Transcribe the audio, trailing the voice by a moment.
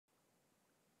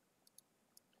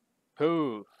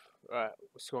Poof. Alright,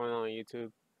 what's going on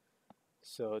YouTube?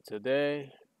 So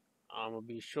today I'm gonna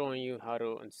be showing you how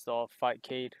to install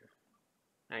Fightcade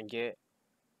and get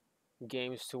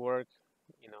games to work.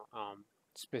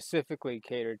 Specifically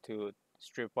catered to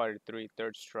Street Fighter 3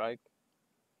 Third Strike.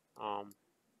 Um,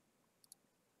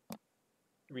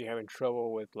 if you're having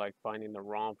trouble with like finding the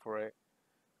ROM for it,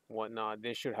 whatnot,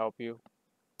 this should help you.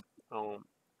 Um,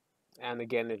 and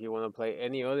again, if you want to play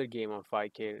any other game on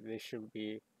Fightcade, this should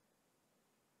be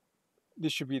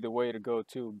the way to go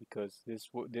too, because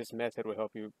this method will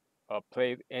help you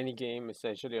play any game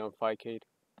essentially on Fightcade.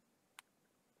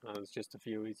 It's just a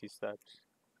few easy steps.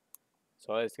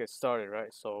 So let's get started,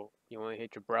 right? So you want to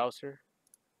hit your browser,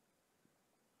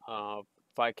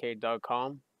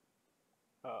 fightcade.com.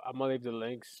 I'm gonna leave the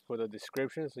links for the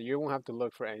description, so you won't have to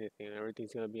look for anything.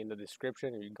 Everything's gonna be in the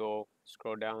description. You go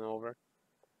scroll down over.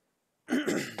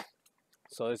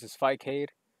 So this is Fightcade.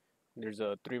 There's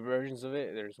three versions of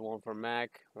it. There's one for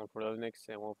Mac, one for Linux,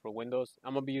 and one for Windows.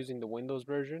 I'm gonna be using the Windows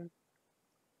version.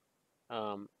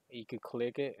 You could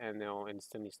click it and it'll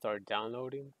instantly start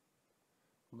downloading.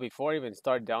 Before I even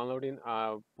start downloading,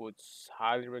 I would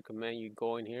highly recommend you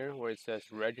go in here where it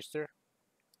says register.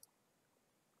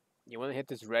 You want to hit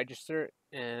this register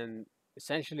and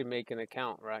essentially make an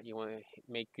account, right? You want to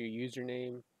make your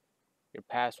username, your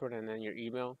password, and then your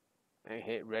email, and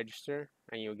hit register,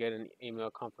 and you'll get an email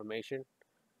confirmation.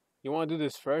 You want to do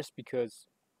this first because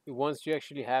once you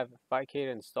actually have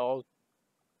Fightcade installed,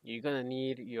 you're gonna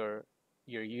need your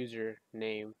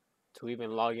username to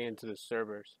even log into the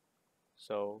servers.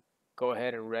 So go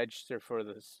ahead and register for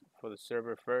the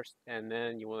server first, and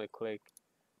then you want to click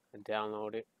and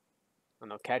download it.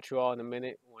 And I'll catch you all in a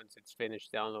minute once it's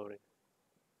finished downloading.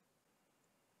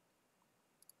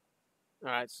 All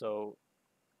right, so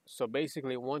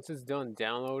basically once it's done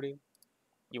downloading,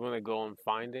 you want to go and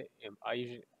find it. And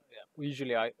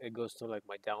it goes to like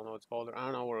my downloads folder. I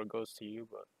don't know where it goes to you,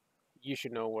 but you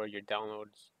should know where your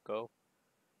downloads go.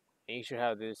 And you should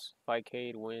have this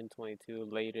Fightcade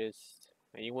Win22 latest,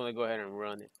 and you want to go ahead and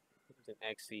run it. It's an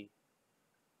XE.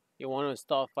 You want to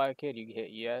install Fightcade, you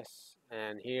hit yes,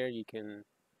 and here you can.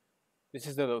 This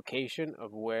is the location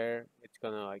of where it's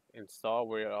gonna like install,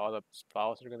 where all the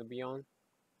files are gonna be on.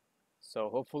 So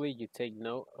hopefully you take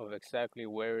note of exactly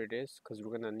where it is, because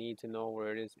we're gonna need to know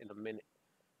where it is in a minute.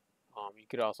 You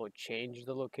could also change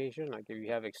the location, like if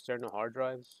you have external hard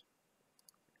drives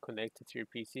connected to your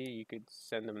PC, you could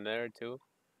send them there too.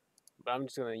 But I'm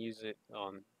just gonna use it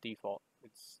on default.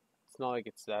 It's not like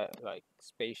it's that like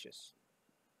spacious.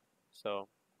 So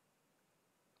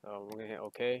we're gonna hit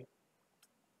OK,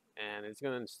 and it's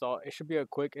gonna install. It should be a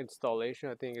quick installation.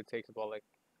 I think it takes about like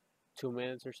 2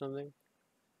 minutes or something.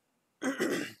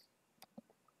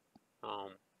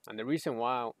 And the reason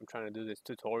why I'm trying to do this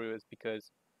tutorial is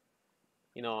because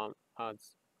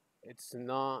it's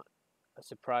not a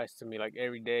surprise to me. Like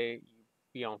every day you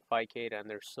be on Fightcade and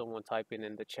there's someone typing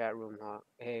in the chat room,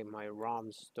 "Hey, my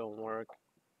ROMs don't work.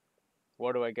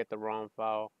 Where do I get the ROM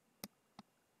file?"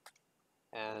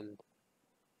 And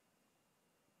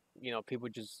people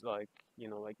just like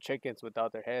chickens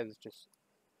without their heads. Just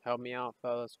help me out,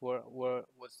 fellas.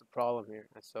 What's the problem here?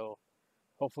 And so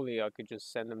hopefully I could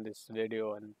just send them this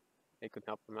video and it could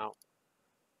help them out.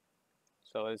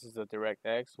 So this is the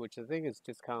DirectX, which I think is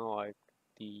just kind of like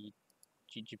the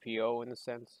GGPO in a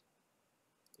sense.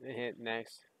 And hit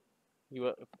next.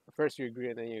 First you agree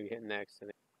and then you hit next.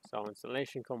 And so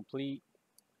installation complete.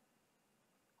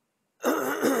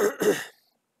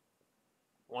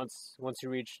 Once you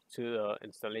reach to the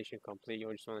installation complete,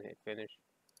 you just want to hit finish.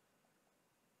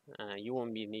 You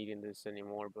won't be needing this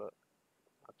anymore, but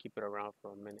I'll keep it around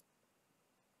for a minute.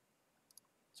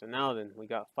 So now then, we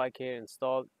got Fightcade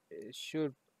installed. It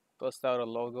should bust out a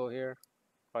logo here,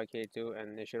 Fightcade 2,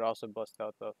 and it should also bust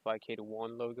out the Fightcade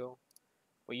 1 logo.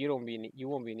 But you won't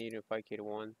be needing Fightcade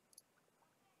 1.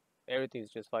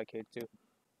 Everything's just Fightcade 2.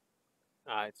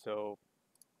 Alright, so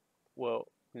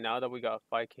now that we got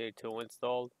Fightcade 2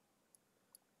 installed,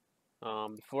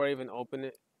 before I even open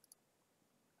it,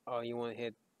 you want to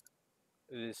hit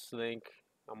this link.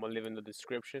 I'm gonna leave in the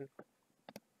description.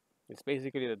 It's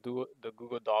basically the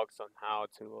Google Docs on how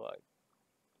to like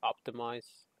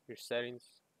optimize your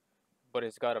settings, but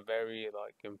it's got a very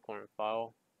like important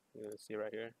file. You can see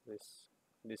right here, this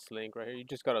link right here. You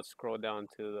just gotta scroll down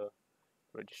to the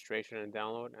registration and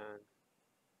download, and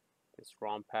this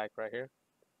Rompack right here.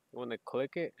 You want to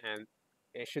click it, and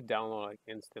it should download like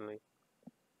instantly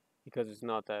because it's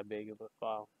not that big of a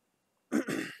file.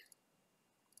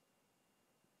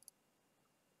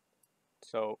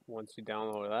 So once you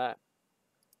download that,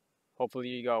 Hopefully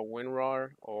you got WinRAR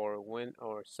or Win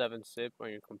or 7-zip on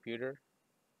your computer.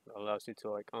 It allows you to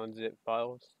like unzip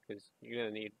files because you're gonna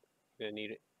need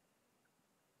it.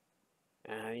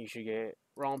 And you should get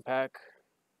Rompack,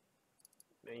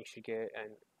 and you should get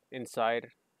and inside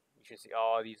you should see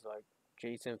all these like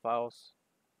JSON files.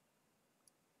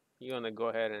 You're gonna go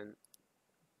ahead and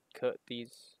cut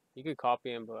these. You could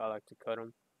copy them, but I like to cut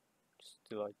them just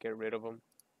to like get rid of them.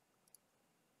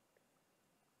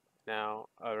 Now,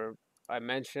 I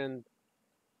mentioned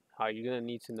how you're gonna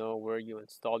need to know where you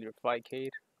installed your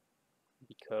Fightcade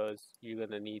because you're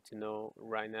gonna need to know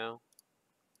right now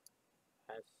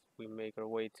as we make our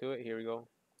way to it. Here we go,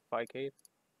 Fightcade.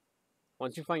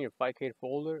 Once you find your Fightcade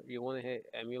folder, you want to hit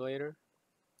emulator.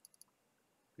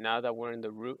 Now that we're in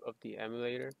the root of the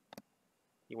emulator,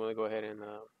 you want to go ahead and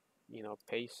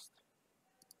paste.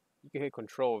 You can hit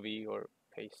Control V or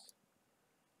paste.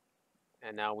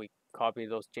 And now we copy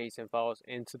those JSON files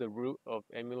into the root of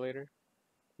emulator.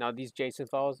 Now these JSON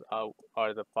files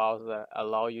are the files that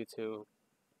allow you to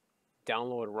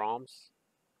download ROMs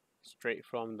straight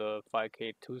from the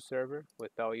Fightcade 2 server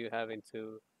without you having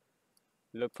to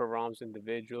look for ROMs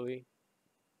individually.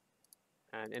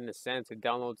 And in a sense, it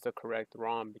downloads the correct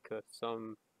ROM because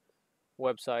some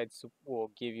websites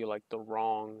will give you like the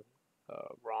wrong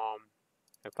ROM.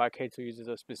 And Fightcade 2 uses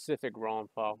a specific ROM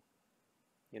file.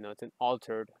 It's an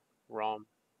altered ROM,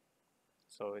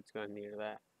 so it's gonna need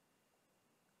that.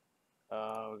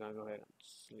 We're gonna go ahead and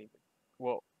just leave it.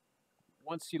 Well,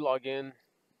 once you log in,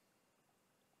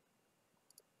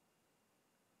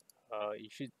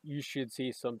 you should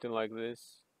see something like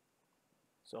this.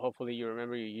 So hopefully you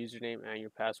remember your username and your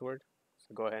password.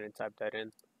 So go ahead and type that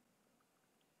in.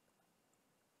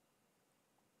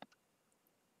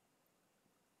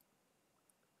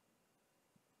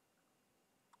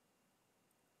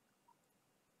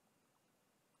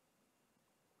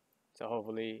 So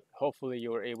hopefully you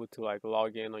were able to like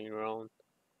log in on your own.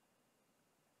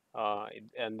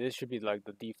 And this should be like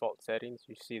the default settings.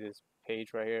 You see this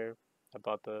page right here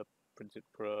about the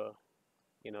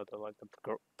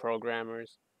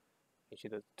programmers. You see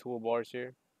the toolbars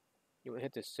here. You will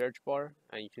hit the search bar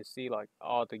and you can see like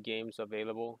all the games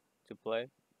available to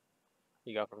play.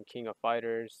 You got from King of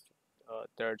Fighters,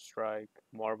 Third Strike,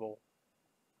 Marvel,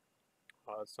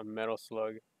 some Metal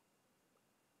Slug,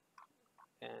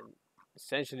 and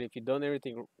essentially if you've done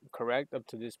everything correct up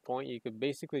to this point, you could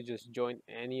basically just join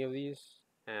any of these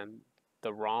and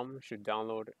the ROM should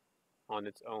download on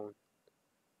its own.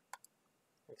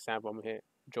 Example, I'm gonna hit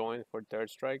join for Third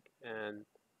Strike and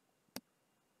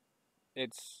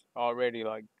it's already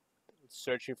like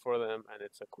searching for them and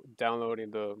it's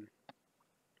downloading the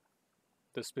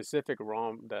specific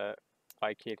ROM that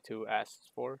Fightcade 2 asks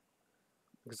for.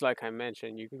 Because like I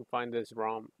mentioned, you can find this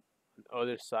ROM on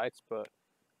other sites, but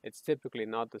it's typically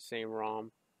not the same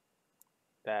ROM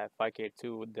that Fightcade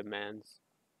 2 demands.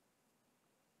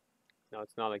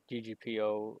 It's not like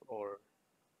GGPO or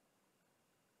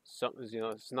something,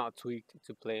 it's not tweaked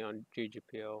to play on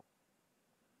GGPO.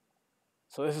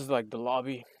 So this is like the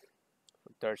lobby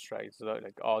for Third Strike. It's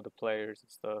like all the players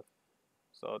and stuff.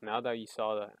 So now that you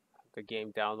saw the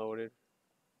game downloaded,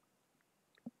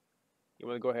 you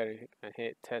want to go ahead and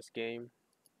hit test game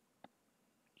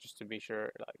just to be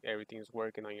sure like everything is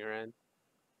working on your end.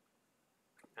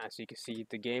 As you can see,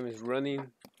 the game is running.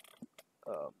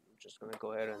 I'm just gonna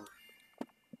go ahead and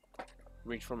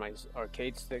reach for my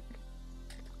arcade stick.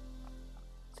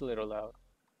 It's a little loud.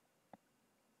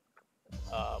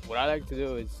 What I like to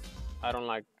do is I don't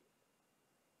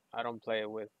play it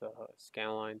with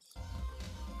scan lines,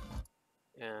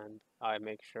 and I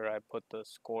make sure I put the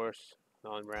scores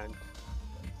on ranked.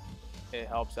 It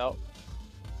helps out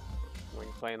when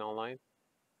you're playing online.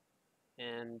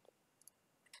 And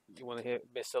you want to hit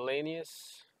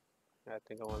miscellaneous. I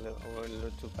think I went a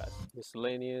little too fast.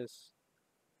 Miscellaneous.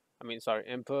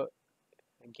 Input,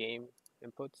 game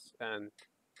inputs, and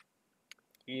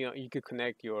you could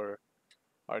connect your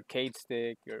arcade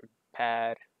stick, your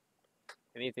pad,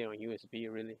 anything on USB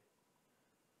really,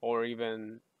 or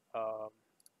even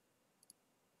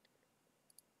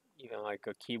like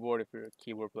a keyboard if you're a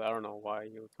keyboard player. I don't know why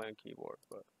you would play on keyboard,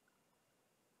 but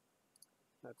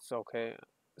that's okay.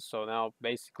 So now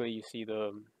basically you see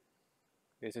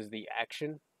this is the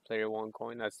action, player 1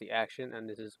 coin, that's the action, and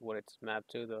this is what it's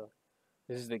mapped to.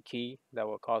 This is the key that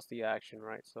will cause the action,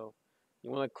 right? So you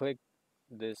want to click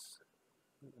this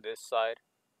side,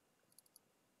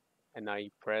 and now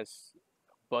you press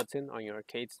a button on your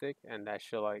arcade stick, and that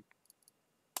should like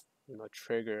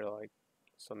trigger like.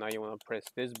 So now you want to press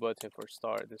this button for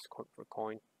start, this for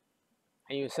coin,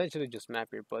 and you essentially just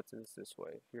map your buttons this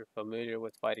way. If you're familiar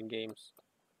with fighting games,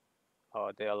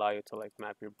 they allow you to like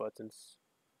map your buttons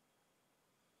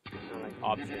and like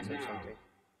options or something.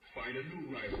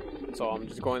 So I'm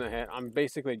just going ahead. I'm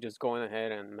basically just going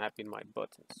ahead and mapping my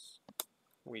buttons.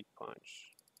 Weak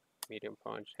punch, medium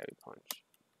punch, heavy punch,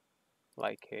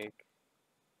 light kick,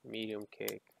 medium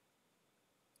kick,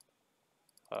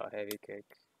 heavy kick.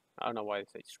 I don't know why they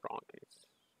say strong kicks.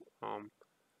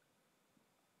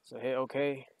 So hit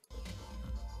OK.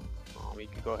 You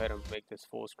can go ahead and make this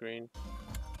full screen.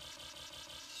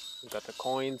 We got the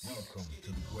coins,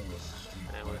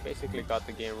 and we basically got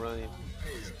the game running.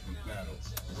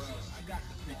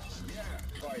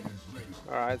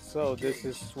 Alright, so this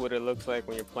is what it looks like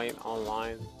when you're playing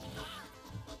online.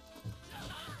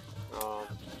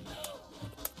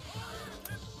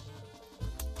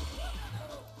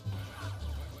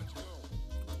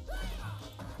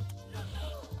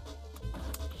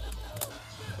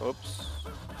 Oops.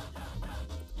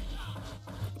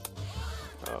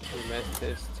 Oh, we missed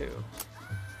this too.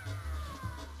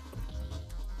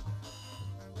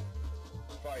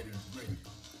 Fighters ready.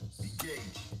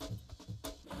 Engage.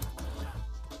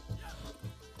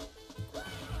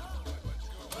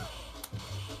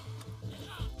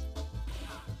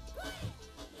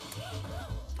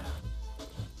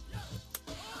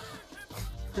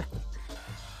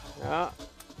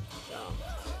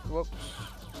 Whoops.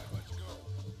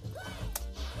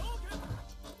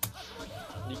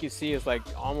 You can see it's like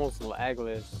almost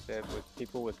lagless with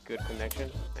people with good connection,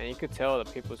 and you could tell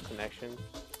the people's connection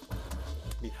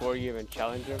before you even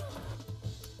challenge them.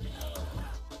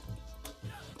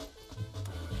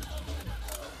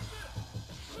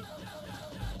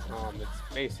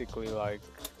 It's basically like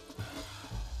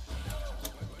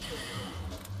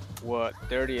what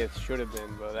 30th should have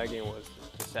been, but that game was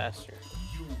a disaster.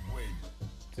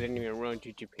 Didn't even run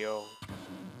GGPO.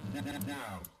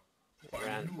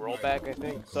 Ran Rompack, I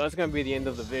think. So that's gonna be the end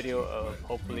of the video.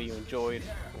 Hopefully you enjoyed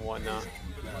and whatnot.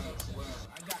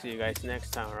 See you guys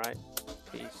next time, right?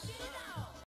 Peace.